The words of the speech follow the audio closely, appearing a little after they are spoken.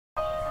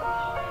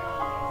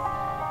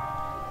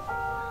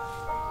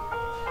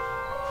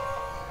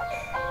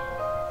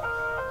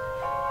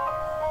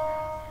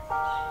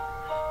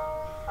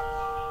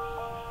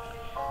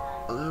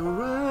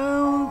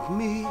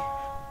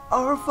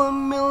Our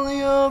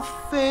familiar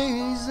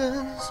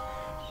faces,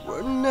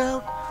 worn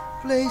out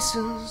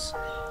places,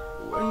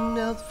 worn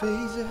out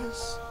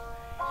faces,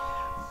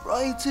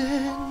 bright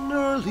and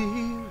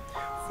early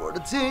for the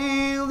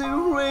daily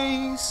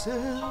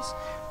races,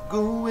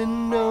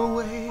 going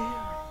nowhere,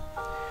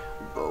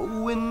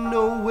 going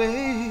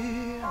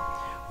nowhere.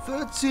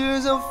 The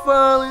tears are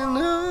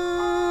falling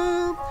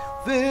off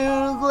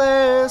their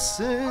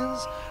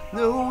glasses,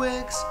 no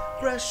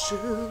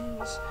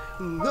expressions,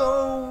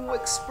 no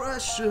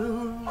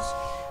expressions.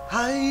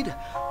 Hide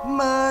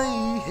my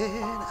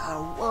head,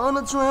 I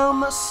wanna drown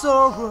my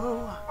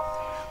sorrow.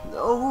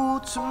 No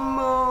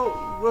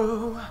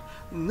tomorrow,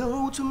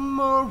 no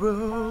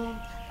tomorrow.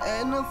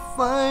 And I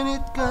find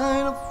it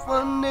kind of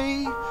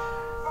funny,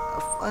 I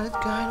find it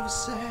kind of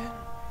sad.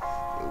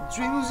 The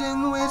dreams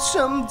in which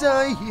I'm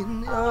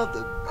dying are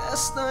the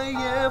best I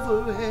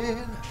ever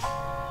had.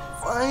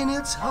 Find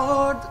it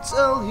hard to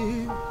tell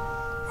you,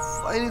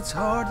 find it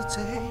hard to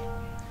take.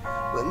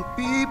 When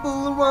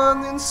people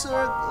run in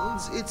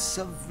circles, it's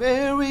a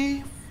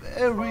very,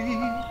 very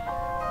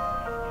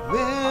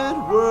mad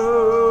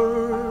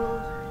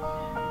world.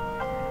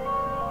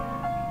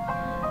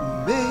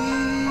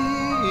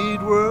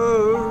 Made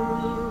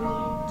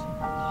world.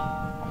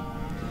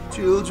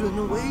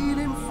 Children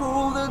waiting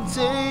for the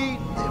day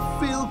they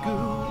feel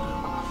good.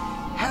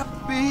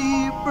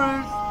 Happy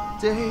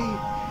birthday,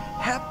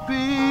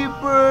 happy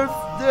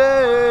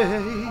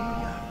birthday.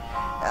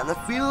 And I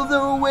feel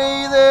the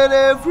way that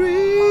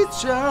every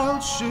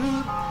child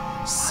should.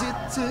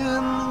 Sit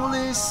and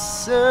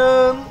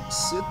listen,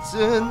 sit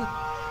and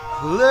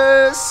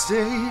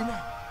listen.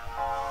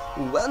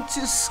 Went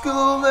to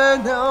school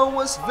and I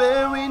was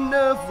very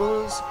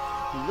nervous.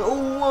 No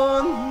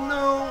one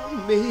knew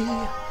me,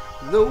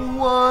 no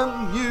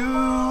one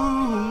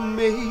knew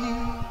me.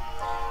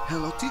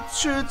 Hello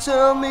teacher,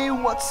 tell me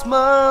what's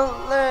my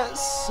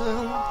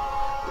lesson.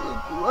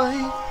 Look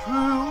right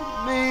through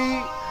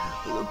me,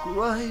 look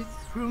right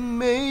through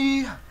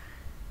me.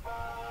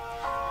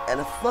 And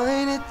I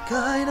find it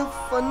kind of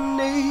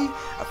funny,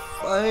 I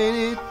find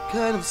it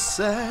kind of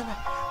sad.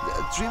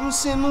 The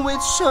dreams in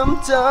which I'm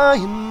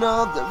dying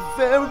are the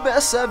very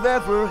best I've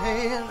ever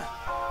had.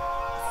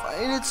 I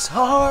find it's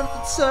hard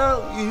to tell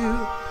you,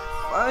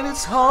 I find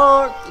it's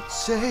hard to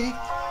take.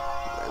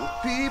 When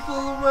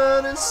people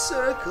run in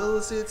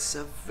circles, it's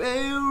a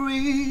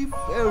very,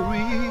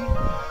 very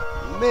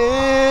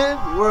mad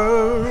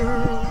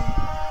world.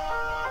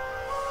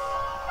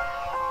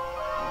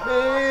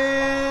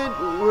 Mad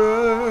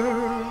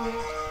world.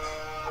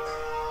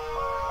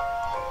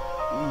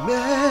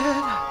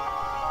 Mad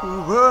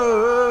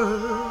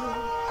world.